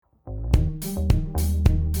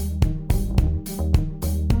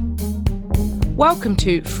Welcome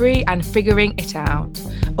to Free and Figuring It Out,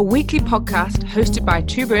 a weekly podcast hosted by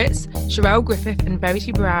two Brits, Sherelle Griffith and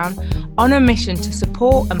Verity Brown, on a mission to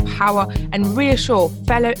support, empower and reassure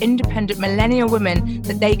fellow independent millennial women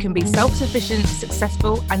that they can be self-sufficient,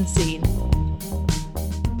 successful and seen.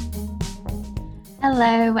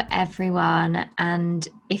 Hello everyone, and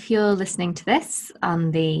if you're listening to this on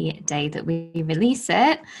the day that we release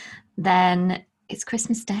it, then it's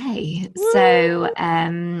Christmas Day. Woo! So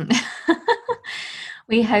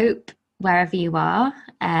we hope wherever you are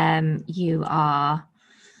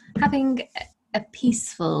having a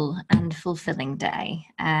peaceful and fulfilling day.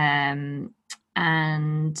 And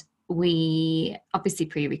we obviously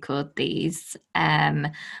pre-record these,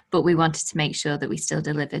 but we wanted to make sure that we still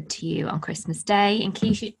delivered to you on Christmas Day in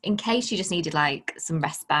case you just needed like some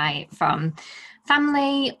respite from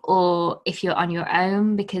family, or if you're on your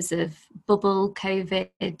own because of bubble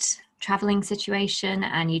COVID traveling situation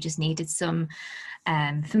and you just needed some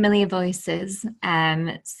familiar voices.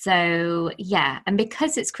 So yeah, and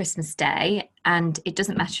because it's Christmas Day, and it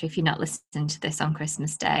doesn't matter if you're not listening to this on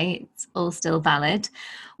Christmas Day, it's all still valid.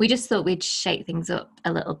 We just thought we'd shake things up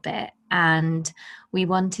a little bit, and we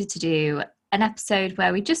wanted to do an episode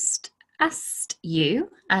where we just asked you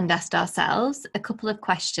and asked ourselves a couple of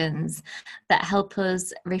questions that help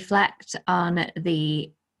us reflect on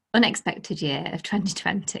the unexpected year of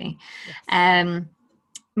 2020. Yes.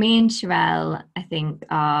 Me and Sherelle, I think,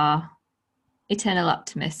 are eternal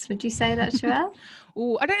optimists. Would you say that, Sherelle?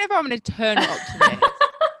 Oh, I don't know if I'm an eternal optimist.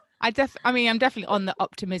 I'm definitely on the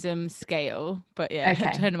optimism scale, but yeah.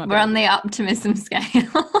 Okay, we're on the optimism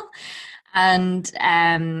scale. And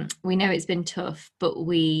we know it's been tough, but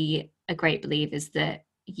we are great believers that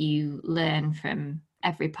you learn from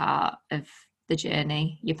every part of the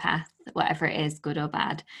journey, your path, whatever it is, good or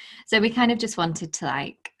bad. So we kind of just wanted to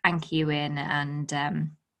like anchor you in and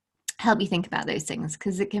help you think about those things,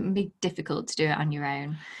 because it can be difficult to do it on your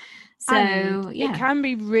own. So It can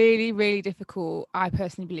be really, really difficult, I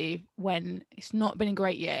personally believe, when it's not been a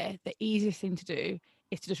great year. The easiest thing to do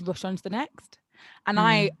is to just rush on to the next. And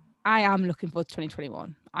I am looking forward to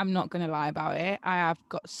 2021. I'm not going to lie about it. I have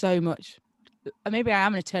got so much. Maybe I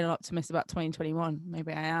am an eternal optimist about 2021.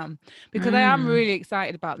 Maybe I am, because I am really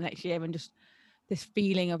excited about next year and just this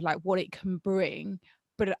feeling of like what it can bring.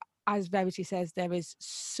 But as Verity says, there is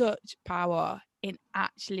such power in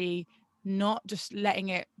actually not just letting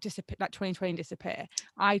it disappear, like 2020 disappear.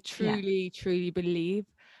 I truly believe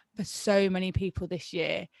for so many people this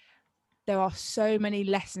year, there are so many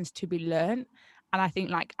lessons to be learned. And I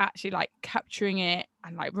think like actually like capturing it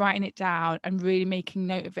and like writing it down and really making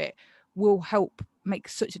note of it will help make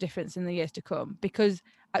such a difference in the years to come. Because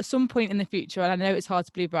at some point in the future, and I know it's hard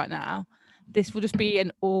to believe right now, this will just be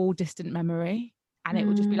an all distant memory, and it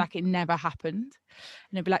will just be like it never happened,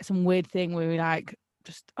 and it'll be like some weird thing where we're like,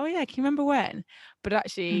 just, oh yeah, can you remember when? But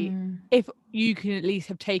actually, if you can at least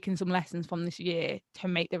have taken some lessons from this year to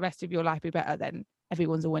make the rest of your life be better, then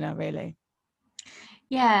everyone's a winner, really.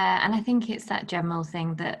 Yeah, and I think it's that general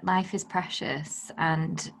thing that life is precious,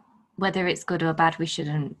 and whether it's good or bad, we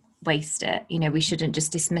shouldn't waste it. You know, we shouldn't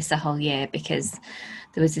just dismiss a whole year because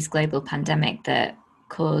there was this global pandemic that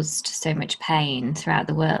caused so much pain throughout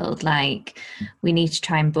the world. Like, we need to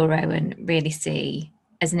try and burrow and really see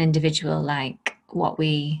as an individual like what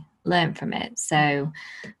we learn from it. So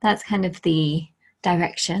that's kind of the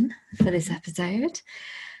direction for this episode.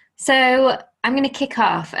 So I'm going to kick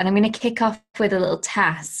off, and I'm going to kick off with a little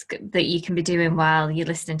task that you can be doing while you're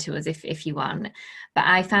listening to us if you want. But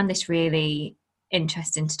I found this really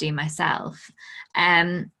interesting to do myself.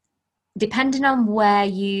 Depending on where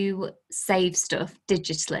you save stuff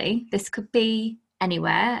digitally, this could be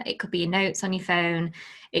anywhere. It could be your notes on your phone.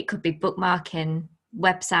 It could be bookmarking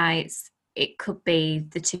websites. It could be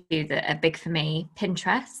the two that are big for me,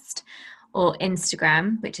 Pinterest or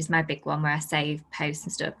Instagram, which is my big one where I save posts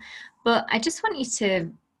and stuff. But I just want you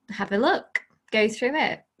to have a look, go through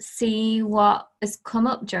it, see what has come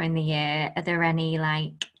up during the year. Are there any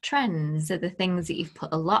like trends? Are the things that you've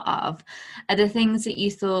put a lot of? Are the things that you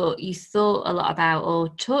thought a lot about or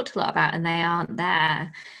talked a lot about and they aren't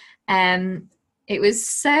there? It was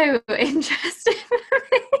so interesting for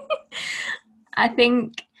me. I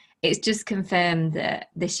think it's just confirmed that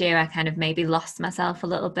this year I kind of maybe lost myself a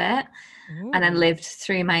little bit. Ooh. And I lived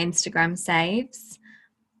through my Instagram saves.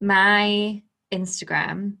 My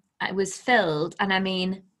Instagram, it was filled, and I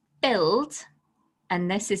mean filled, and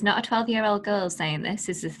this is not a 12-year-old girl saying this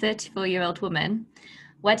is a 34-year-old woman,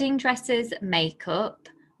 wedding dresses, makeup,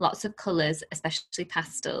 lots of colours, especially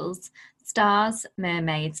pastels, stars,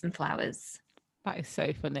 mermaids and flowers. That is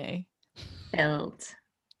so funny. Filled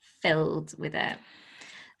with it.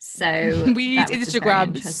 So we use that was just very Instagram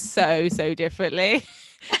interesting. so differently.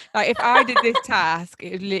 Like if I did this task,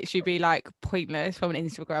 it would literally be like pointless from an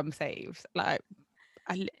Instagram saves. Like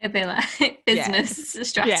It'd be like yeah, business yeah, just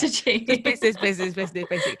strategy. business,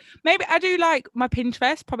 basically. Maybe I do like my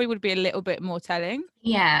Pinterest probably would be a little bit more telling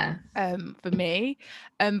Yeah. for me,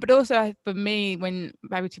 but also for me, when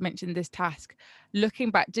Babity mentioned this task, looking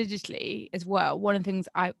back digitally as well, one of the things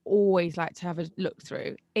I always like to have a look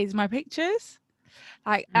through is my pictures.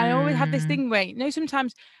 Like I always have this Mm, thing where, you know,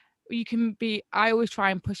 sometimes you can be, I always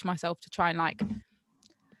try and push myself to try and like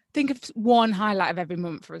think of one highlight of every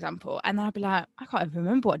month, for example, and then I'd be like, I can't even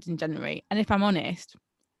remember what I did in January. And if I'm honest,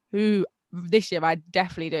 who this year I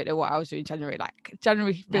definitely don't know what I was doing in January. Like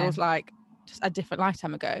January no. feels like just a different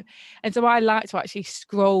lifetime ago. And so I like to actually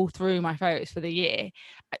scroll through my photos for the year,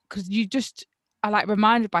 because you just are like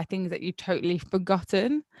reminded by things that you've totally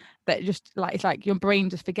forgotten, that just like, it's like your brain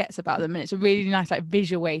just forgets about them. And it's a really nice like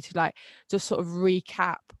visual way to like just sort of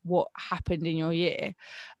recap what happened in your year.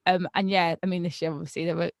 And yeah, I mean, this year obviously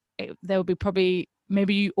there will be probably,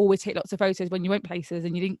 maybe you always take lots of photos when you went places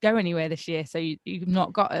and you didn't go anywhere this year, so you've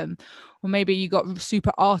not got them. Or maybe you got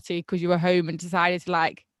super arty because you were home and decided to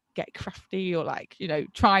like get crafty, or like, you know,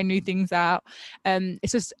 try new things out.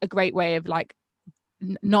 It's just a great way of like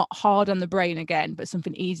not hard on the brain again, but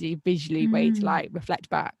something easy visually way to like reflect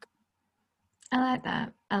back. I like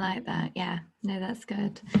that. I like that. Yeah. No, that's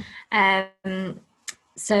good.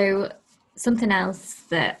 So something else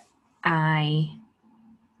that I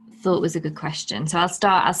thought was a good question. So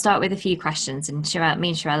I'll start with a few questions, and me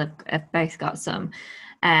and Sherelle have both got some.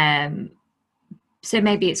 So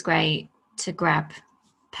maybe it's great to grab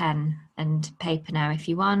pen and paper now if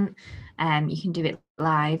you want. You can do it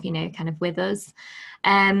live, you know, kind of with us. So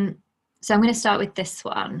I'm going to start with this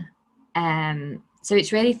one. So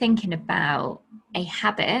it's really thinking about a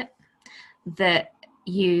habit that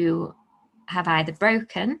you have either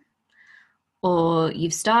broken, or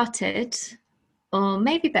you've started, or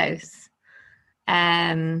maybe both.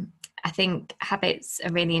 I think habits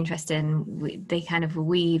are really interesting. They kind of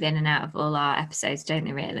weave in and out of all our episodes, don't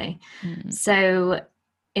they, really? So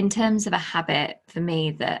in terms of a habit for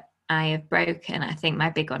me that I have broken, I think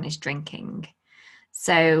my big one is drinking.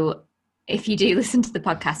 So if you do listen to the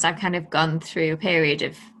podcast, I've kind of gone through a period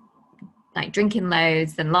of like drinking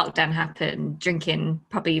loads, then lockdown happened, drinking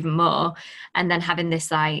probably even more, and then having this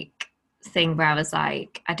like thing where I was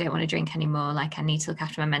like, I don't want to drink anymore, like I need to look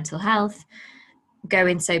after my mental health.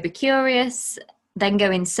 Going sober curious, then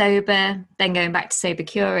going sober, then going back to sober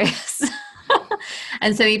curious.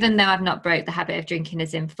 And so even though I've not broke the habit of drinking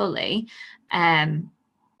as in fully, I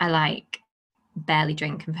like barely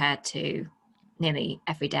drink compared to nearly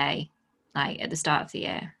every day, like at the start of the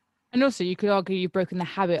year. And also you could argue you've broken the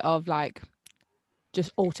habit of like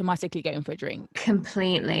just automatically going for a drink.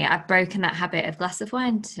 Completely. I've broken that habit of glass of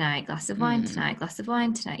wine tonight, glass of wine tonight, glass of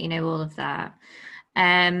wine tonight, you know, all of that.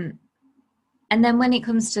 And then when it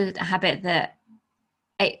comes to a habit that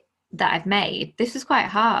I've made, this was quite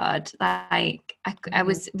hard. Like I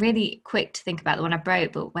was really quick to think about the one I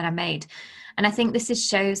broke, but when I made, and I think this just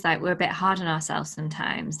shows like we're a bit hard on ourselves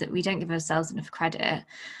sometimes, that we don't give ourselves enough credit.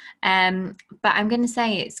 But I'm going to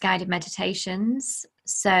say it's guided meditations.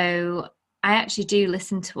 So I actually do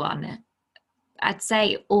listen to one, I'd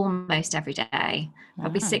say almost every day,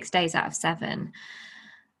 probably 6 days out of 7.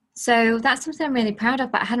 So that's something I'm really proud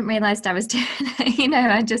of, but I hadn't realized I was doing it, you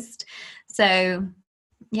know, so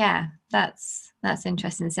yeah, that's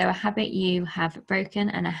interesting. So a habit you have broken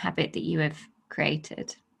and a habit that you have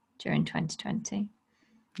created during 2020.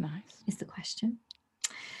 Nice. Is the question.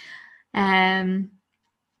 And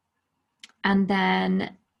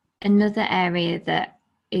then another area that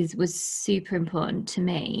was super important to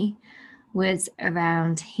me was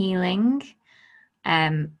around healing.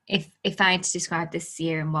 If I had to describe this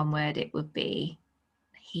year in one word, it would be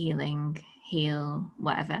healing, heal,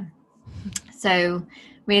 whatever. So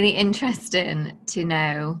really interesting to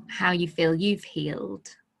know how you feel you've healed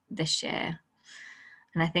this year.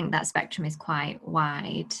 And I think that spectrum is quite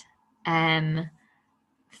wide.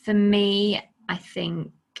 For me, I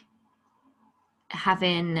think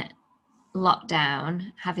having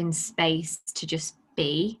lockdown, having space to just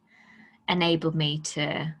be, enabled me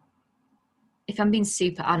to, if I'm being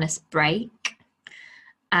super honest, break.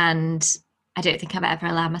 And I don't think I've ever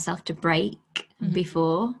allowed myself to break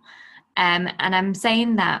before. And I'm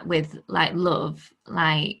saying that with like love,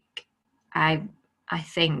 like I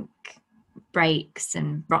think breaks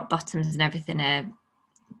and rock bottoms and everything are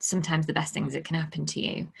sometimes the best things that can happen to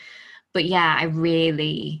you. But yeah,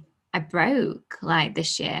 I broke like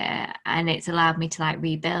this year, and it's allowed me to like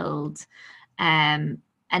rebuild. And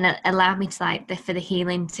and it allowed me to like for the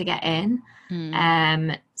healing to get in.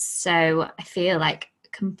 So I feel like a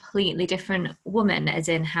completely different woman, as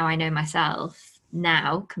in how I know myself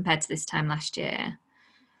now compared to this time last year.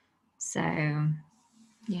 So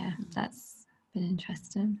yeah, that's been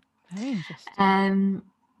interesting. Very interesting.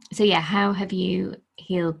 So yeah, how have you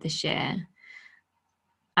healed this year?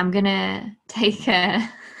 I'm gonna take a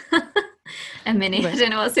mini, I don't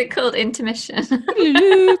know what's it called, intermission.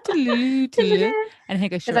 And here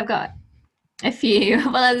goes because I've got a few.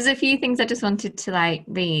 Well, there's a few things I just wanted to like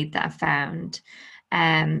read that I found,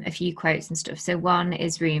 a few quotes and stuff. So one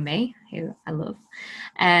is Rumi, who I love.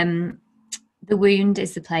 The wound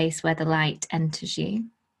is the place where the light enters you.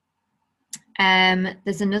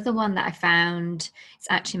 There's another one that I found. It's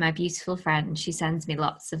actually my beautiful friend. She sends me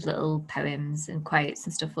lots of little poems and quotes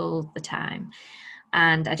and stuff all the time.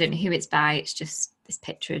 And I don't know who it's by. It's just this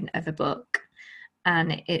picture of a book.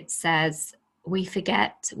 And it says, "We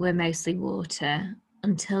forget we're mostly water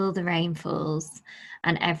until the rain falls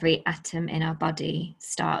and every atom in our body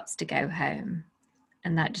starts to go home."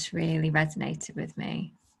 And that just really resonated with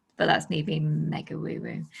me. But that's me being mega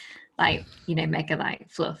woo-woo. Like, you know, mega like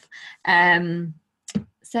fluff.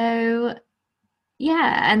 So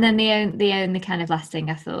yeah, and then the only kind of last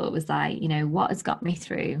thing I thought was like, you know, what has got me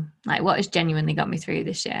through? Like, what has genuinely got me through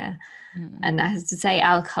this year? And I had to say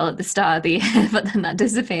alcohol at the start of the year, but then that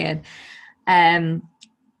disappeared. So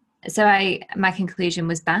my conclusion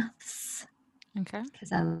was baths. Okay.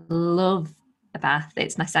 Because I love a bath.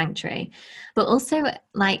 It's my sanctuary. But also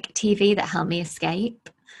like TV that helped me escape.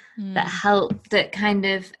 That kind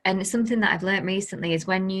of, and it's something that I've learned recently is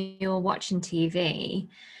when you're watching TV,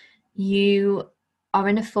 you are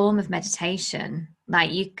in a form of meditation,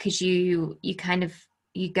 like because you kind of,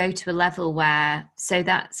 you go to a level where, so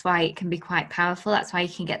that's why it can be quite powerful. That's why you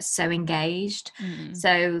can get so engaged.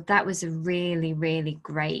 So that was a really, really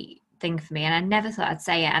great thing for me. And I never thought I'd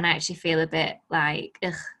say it. And I actually feel a bit like,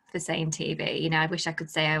 ugh, for saying TV, you know, I wish I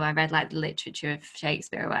could say, oh, I read like the literature of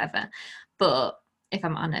Shakespeare or whatever. But if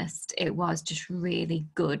I'm honest, it was just really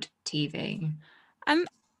good TV. And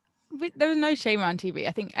there's no shame around TV.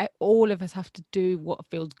 I think all of us have to do what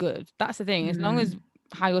feels good. That's the thing. As long as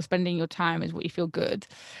how you're spending your time is what you feel good.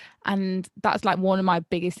 And that's like one of my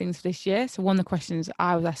biggest things for this year. So one of the questions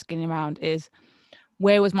I was asking around is,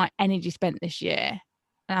 where was my energy spent this year?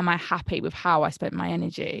 And am I happy with how I spent my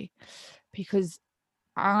energy? Because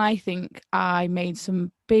I think I made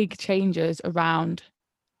some big changes around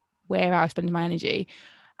where I was spending my energy.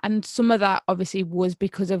 And some of that obviously was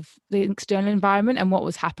because of the external environment and what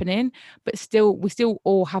was happening. But still, we still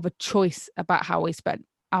all have a choice about how we spend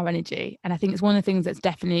our energy. And I think it's one of the things that's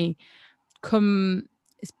definitely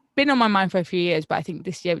it's been on my mind for a few years, but I think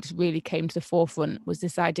this year it just really came to the forefront, was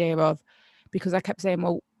this idea of, because I kept saying,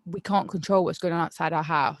 well, we can't control what's going on outside our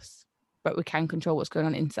house, but we can control what's going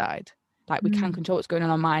on inside. Like we can control what's going on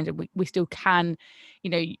in our mind, and we still can, you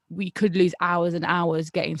know, we could lose hours and hours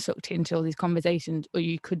getting sucked into all these conversations, or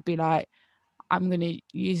you could be like, I'm going to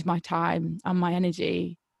use my time and my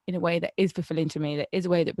energy in a way that is fulfilling to me, that is a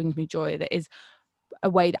way that brings me joy, that is a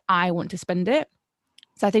way that I want to spend it.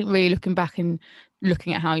 So I think really looking back and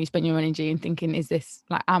looking at how you spend your energy and thinking, is this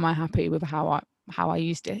like, am I happy with how I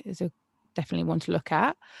used it, is definitely one to look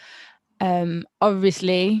at.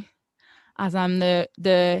 Obviously, as I'm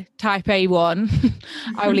the type A one,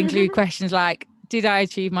 I will include questions like, did I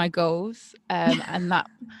achieve my goals? And that,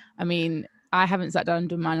 I mean, I haven't sat down and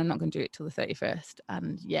done mine. I'm not going to do it till the 31st.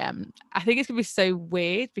 And yeah, I think it's going to be so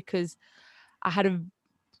weird because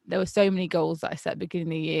there were so many goals that I set at the beginning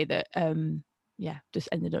of the year that, just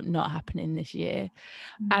ended up not happening this year.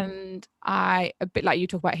 And a bit like you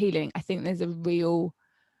talk about healing, I think there's a real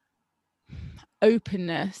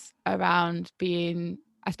openness around being,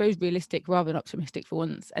 I suppose, realistic rather than optimistic for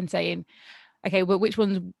once, and saying, okay, well, which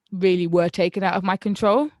ones really were taken out of my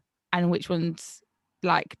control and which ones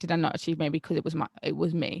like did I not achieve, maybe because it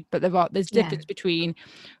was me. But there's difference between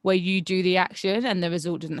where you do the action and the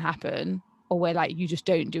result doesn't happen, or where like you just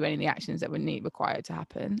don't do any of the actions that were required to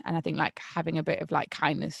happen. And I think like having a bit of like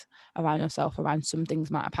kindness around yourself around some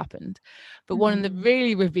things might have happened. But one of the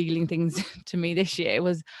really revealing things to me this year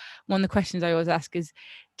was, one of the questions I always ask is,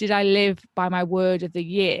 did I live by my word of the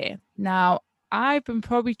year? Now, I've been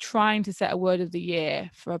probably trying to set a word of the year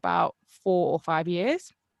for about 4 or 5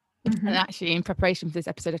 years. And actually in preparation for this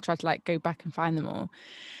episode, I tried to like go back and find them all.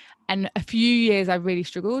 And a few years I really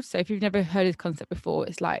struggled. So if you've never heard of this concept before,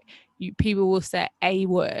 it's like people will set a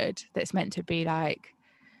word that's meant to be like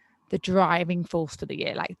the driving force for the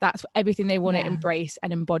year. Like that's everything they want to embrace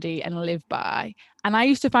and embody and live by. And I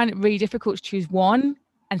used to find it really difficult to choose one,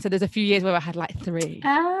 And so there's a few years where I had like 3.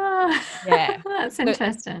 Oh, Yeah. that's So,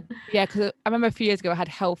 interesting. yeah, because I remember a few years ago I had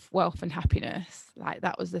health, wealth, and happiness. Like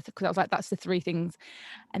that was because I was like, that's the 3 things.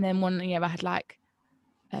 And then one year I had like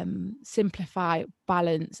simplify,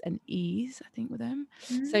 balance, and ease, I think, with them.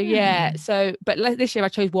 So yeah, but this year I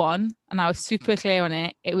chose one, and I was super clear on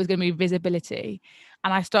it. It was going to be visibility,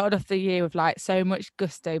 and I started off the year with like so much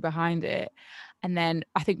gusto behind it. And then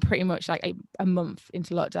I think pretty much like a month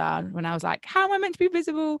into lockdown, when I was like, how am I meant to be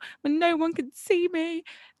visible when no one can see me?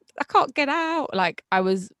 I can't get out. Like I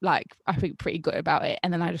was like, I think pretty good about it.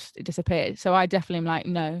 And then it disappeared. So I definitely am like,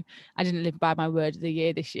 no, I didn't live by my word of the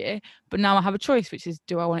year this year. But now I have a choice, which is,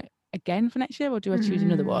 do I want it again for next year, or do I choose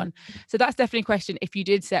another one? So that's definitely a question. If you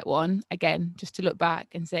did set one, again, just to look back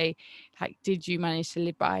and say, like, did you manage to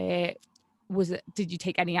live by it? Did you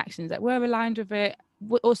take any actions that were aligned with it?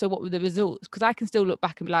 Also, what were the results? Because I can still look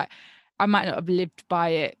back and be like, I might not have lived by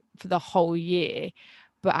it for the whole year,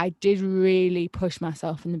 but I did really push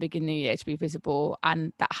myself in the beginning of the year to be visible,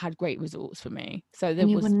 and that had great results for me. So there And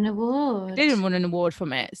you was, won an I award. didn't win an award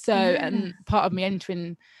from it. So, and part of me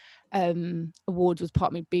entering awards was part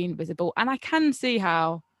of me being visible. And I can see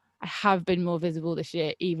how I have been more visible this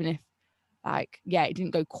year, even if like, yeah, it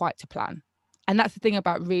didn't go quite to plan. And that's the thing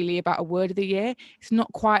about a word of the year. It's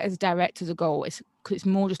not quite as direct as a goal. It's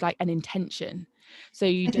more just like an intention. So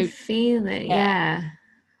you I can don't feel it. Yeah.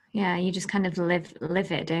 You just kind of live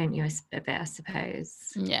it, don't you, a bit, I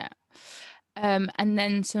suppose. Yeah. And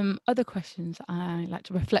then some other questions I like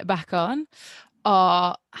to reflect back on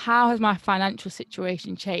are, how has my financial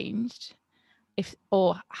situation changed? And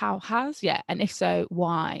if so,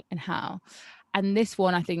 why and how? And this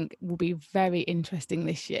one I think will be very interesting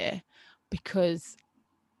this year, because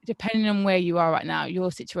depending on where you are right now,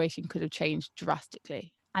 your situation could have changed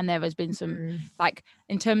drastically. And there has been some, like,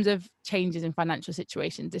 in terms of changes in financial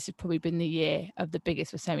situations, this has probably been the year of the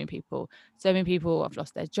biggest for so many people. So many people have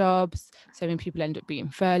lost their jobs. So many people end up being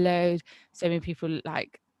furloughed. So many people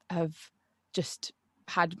like have just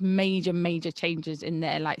had major changes in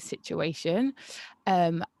their like situation.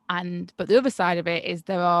 But the other side of it is,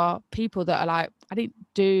 there are people that are like, I didn't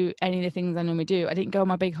do any of the things I normally do. I didn't go on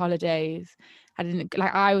my big holidays.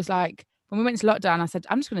 I was like, when we went to lockdown, I said,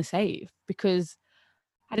 I'm just going to save, because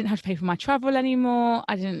I didn't have to pay for my travel anymore.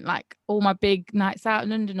 I didn't, like, all my big nights out in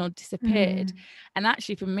London all disappeared. And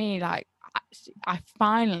actually for me, like, I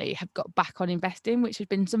finally have got back on investing, which had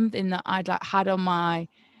been something that I'd like had on my,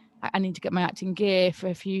 I need to get my acting gear for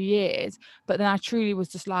a few years. But then I truly was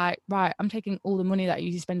just like, right, I'm taking all the money that I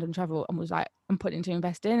usually spend on travel and was like, I'm putting into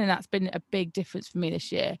investing. And that's been a big difference for me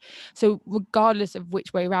this year. So regardless of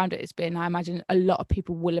which way around it's been, I imagine a lot of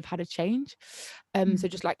people will have had a change. So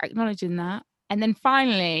just like acknowledging that. And then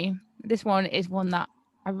finally, this one is one that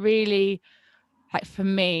I really, like, for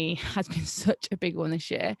me, has been such a big one this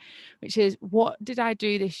year, which is, what did I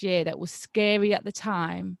do this year that was scary at the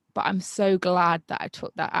time, but I'm so glad that I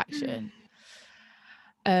took that action?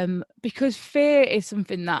 Because fear is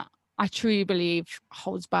something that I truly believe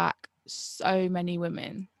holds back so many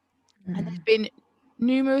women. And there's been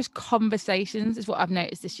numerous conversations, is what I've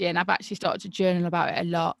noticed this year, and I've actually started to journal about it a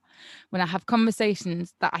lot. When I have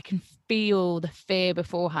conversations that I can feel the fear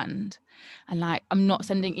beforehand, and like, I'm not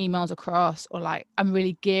sending emails across, or like, I'm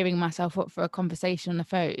really gearing myself up for a conversation on the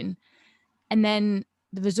phone, and then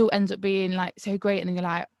the result ends up being like so great, and then you're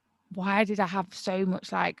like, why did I have so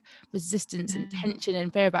much like resistance and tension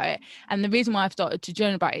and fear about it? And the reason why I've started to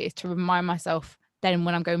journal about it is to remind myself, then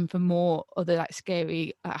when I'm going for more other like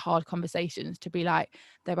scary, like hard conversations, to be like,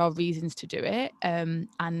 there are reasons to do it, and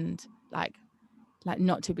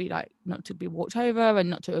not to be walked over, and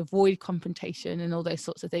not to avoid confrontation and all those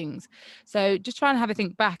sorts of things. So just trying to have a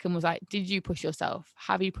think back, and was like, did you push yourself?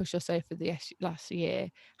 Have you pushed yourself for the last year?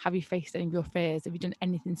 Have you faced any of your fears? Have you done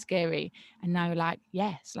anything scary? And now you're like,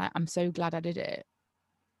 yes, like, I'm so glad I did it.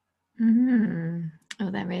 Oh,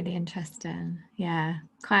 they're really interesting. Yeah,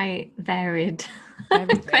 quite varied, Very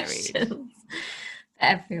varied questions for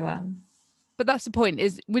everyone. But that's the point,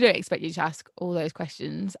 is we don't expect you to ask all those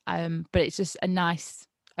questions, but it's just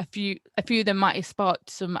a few of them might have sparked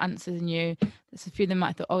some answers in you. There's a few of them might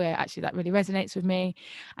have thought, oh yeah, actually that really resonates with me.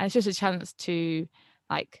 And it's just a chance to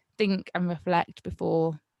like think and reflect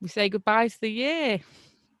before we say goodbye to the year.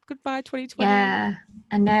 Goodbye 2020. Yeah,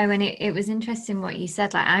 I know. And it was interesting what you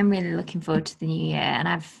said. Like, I'm really looking forward to the new year, and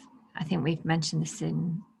I think we've mentioned this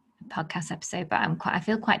in a podcast episode, but I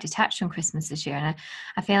feel quite detached from Christmas this year, and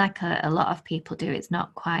I feel like a lot of people do. It's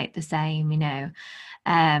not quite the same, you know.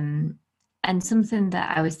 And something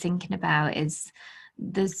that I was thinking about is,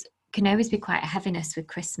 there's can always be quite a heaviness with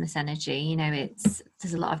Christmas energy. You know,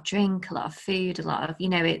 there's a lot of drink, a lot of food, a lot of, you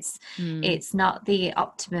know, it's not the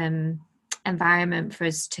optimum environment for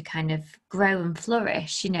us to kind of grow and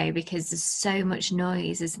flourish, you know, because there's so much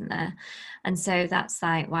noise, isn't there? And so that's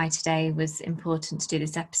like why today was important to do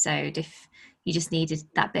this episode. If you just needed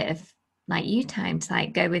that bit of like you time to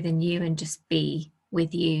like go within you and just be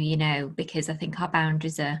with you, you know, because I think our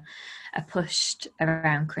boundaries are pushed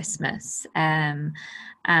around Christmas. And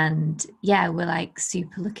yeah, we're like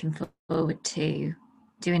super looking forward to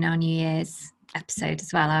doing our New Year's episode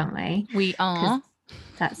as well, aren't we? We are.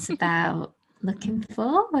 That's about looking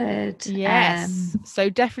forward. Yes. So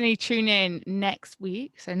definitely tune in next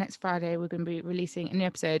week. So next Friday, we're going to be releasing a new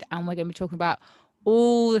episode, and we're going to be talking about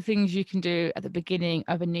all the things you can do at the beginning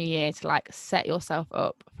of a new year to like set yourself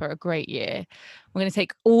up for a great year. We're going to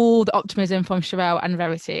take all the optimism from Sharelle and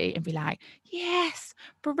Verity and be like, yes,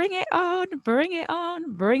 bring it on, bring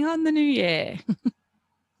on the new year.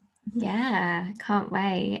 Yeah, can't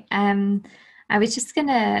wait. I was just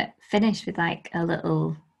gonna finish with like a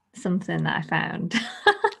little something that I found.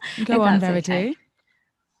 Go on, Verity.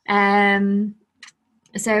 Okay.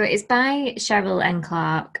 So it's by Cheryl N.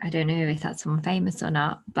 Clarke. I don't know if that's someone famous or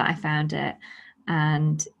not, but I found it,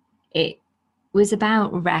 and it was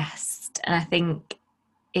about rest. And I think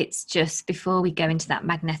it's just before we go into that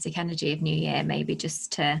magnetic energy of New Year, maybe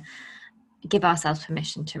just to give ourselves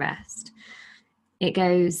permission to rest. It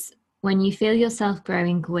goes, when you feel yourself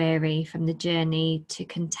growing weary from the journey to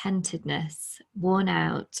contentedness, worn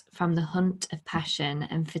out from the hunt of passion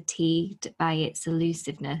and fatigued by its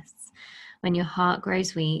elusiveness, when your heart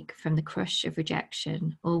grows weak from the crush of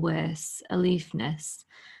rejection, or worse, aloofness,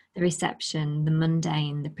 the reception, the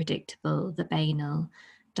mundane, the predictable, the banal,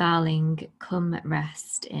 darling, come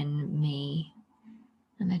rest in me.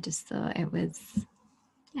 And I just thought it was,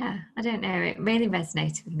 yeah, I don't know, it really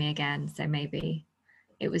resonated with me again. So maybe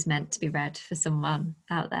it was meant to be read for someone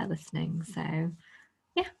out there listening. So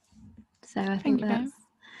yeah, so I think that's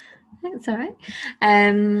all right.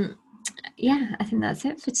 Yeah, I think that's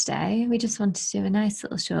it for today. We just wanted to do a nice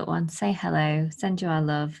little short one, say hello, send you our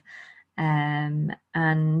love, and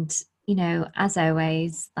you know, as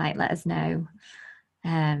always, like, let us know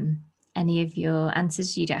any of your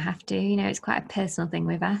answers. You don't have to, you know, it's quite a personal thing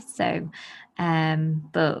with us, so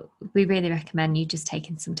but we really recommend you just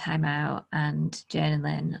taking some time out and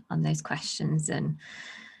journaling on those questions and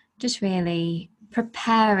just really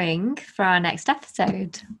preparing for our next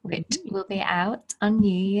episode, which will be out on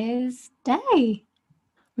New Year's Day.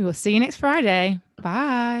 We will see you next Friday.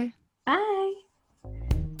 Bye. Bye.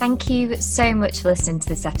 Thank you so much for listening to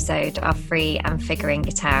this episode of Free and Figuring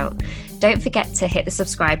It Out. Don't forget to hit the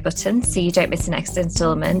subscribe button so you don't miss the next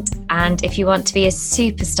installment. And if you want to be a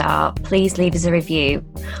superstar, please leave us a review.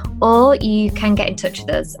 Or you can get in touch with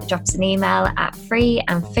us. Drop us an email at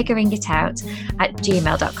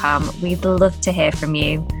freeandfiguringitout@gmail.com. We'd love to hear from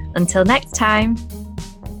you. Until next time.